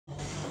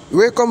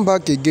Welcome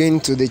back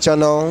again to the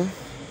channel.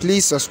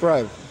 Please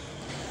subscribe.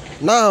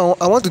 Now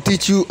I want to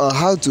teach you on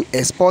how to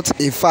export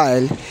a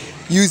file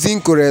using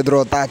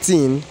CorelDRAW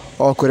 13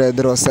 or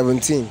CorelDRAW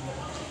 17.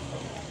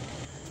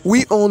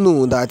 We all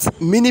know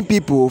that many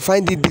people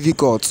find it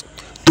difficult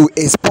to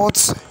export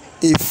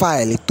a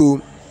file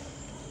to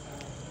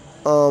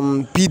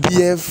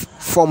PDF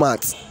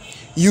format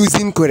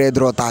using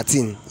CorelDRAW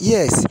 13.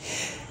 Yes,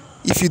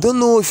 if you don't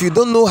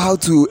know how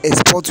to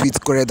export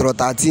with CorelDRAW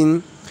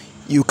 13,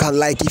 you can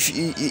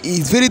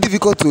it's very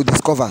difficult to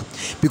discover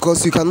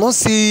because you cannot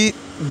see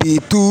the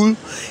tool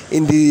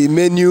in the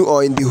menu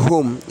or in the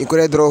home, in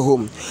CorelDRAW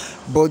home.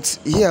 But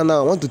here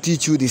now I want to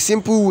teach you the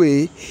simple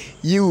way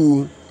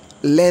you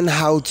learn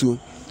how to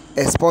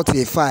export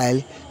a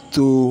file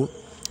to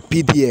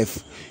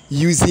PDF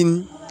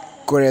using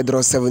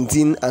CorelDRAW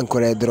 17 and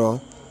CorelDRAW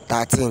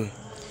 13.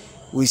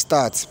 We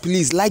start.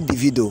 Please like the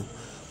video,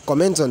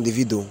 comment on the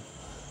video,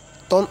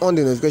 turn on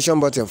the notification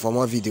button for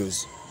more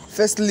videos.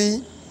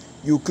 Firstly,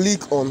 you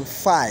click on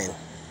File.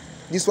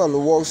 This one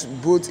works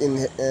both in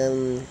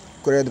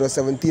CorelDRAW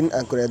 17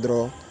 and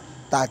CorelDRAW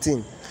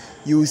 13.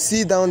 You will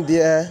see down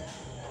there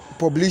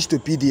Publish to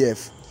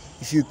PDF.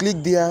 If you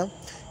click there,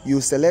 you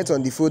select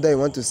on the folder you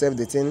want to save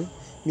the thing.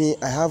 Me,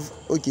 I have,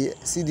 okay,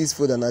 see this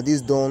folder now,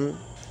 this done.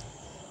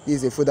 This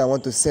is the folder I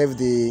want to save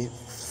the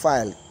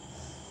file.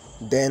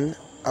 Then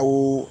I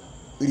will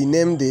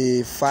rename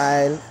the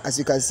file. As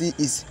you can see,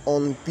 it's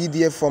on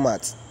PDF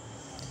format.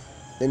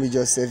 Let me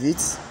just save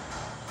it.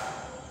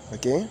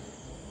 Okay,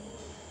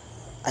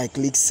 I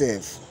click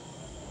save.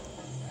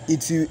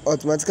 It will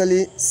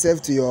automatically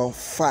save to your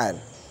file.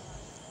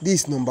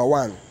 This is number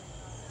 1.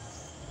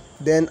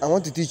 Then I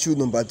want to teach you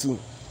number 2.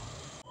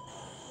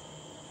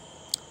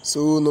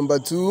 So number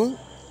 2,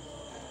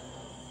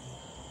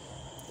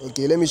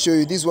 okay, let me show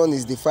you. This one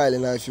is the file.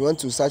 Now if you want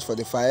to search for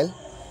the file,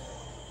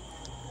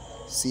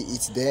 see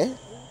it's there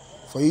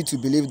for you to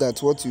believe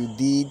that what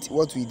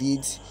we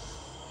did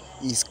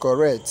is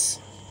correct.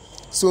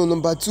 So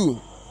number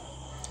 2,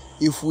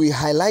 if we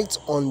highlight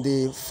on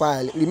the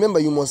file, remember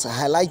you must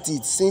highlight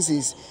it since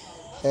it's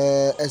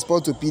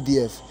export to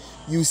PDF.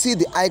 You see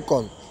the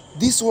icon.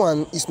 This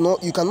one is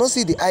not, you cannot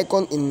see the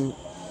icon in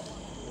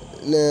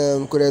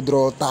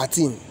CorelDRAW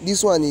 13.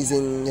 This one is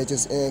in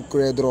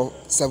CorelDRAW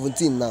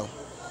 17 now.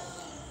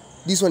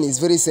 This one is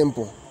very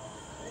simple.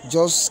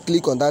 Just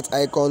click on that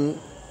icon,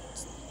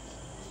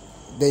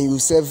 then you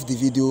save the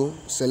video,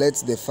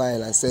 select the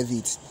file and save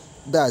it.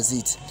 That's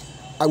it.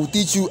 I will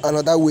teach you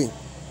another way.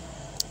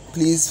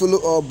 Please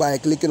follow up by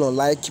clicking on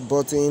like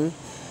button.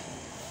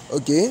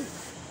 Okay,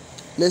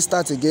 let's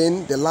start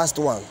again. The last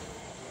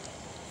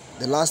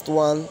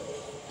one,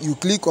 you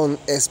click on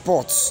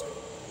export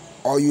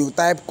or you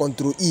type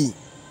Ctrl E.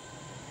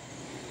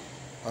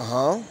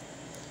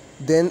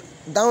 Then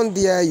down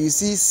there you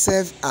see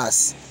save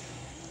as.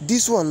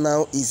 This one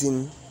now is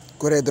in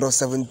CorelDRAW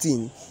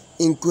 17.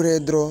 In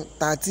CorelDRAW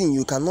 13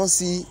 you cannot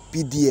see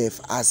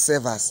PDF as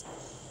save as.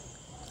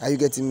 Are you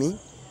getting me?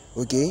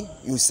 Okay,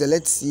 you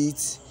select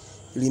it,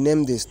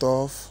 rename the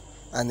stuff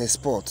and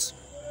export.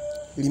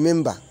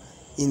 Remember,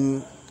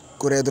 in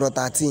CorelDRAW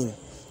 13,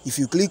 if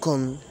you click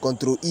on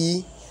Ctrl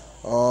E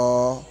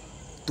or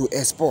to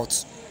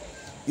export,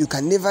 you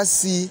can never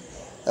see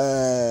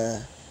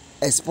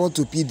export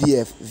to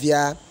PDF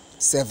via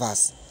save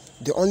as.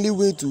 The only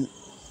way to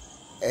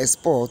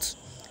export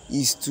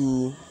is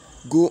to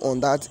go on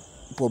that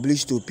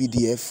publish to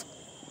PDF.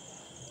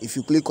 If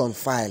you click on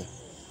file,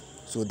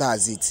 so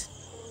that's it.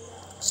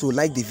 So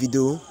like the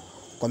video,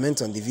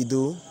 comment on the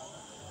video.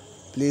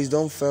 Please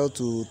don't fail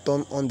to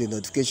turn on the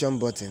notification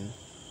button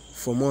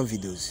for more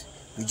videos.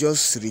 We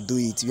just redo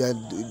it.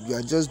 We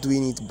are just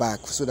doing it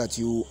back so that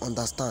you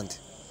understand.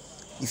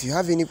 If you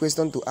have any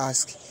question to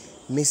ask,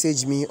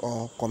 message me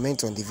or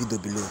comment on the video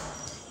below.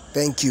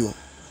 Thank you.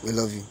 We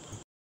love you.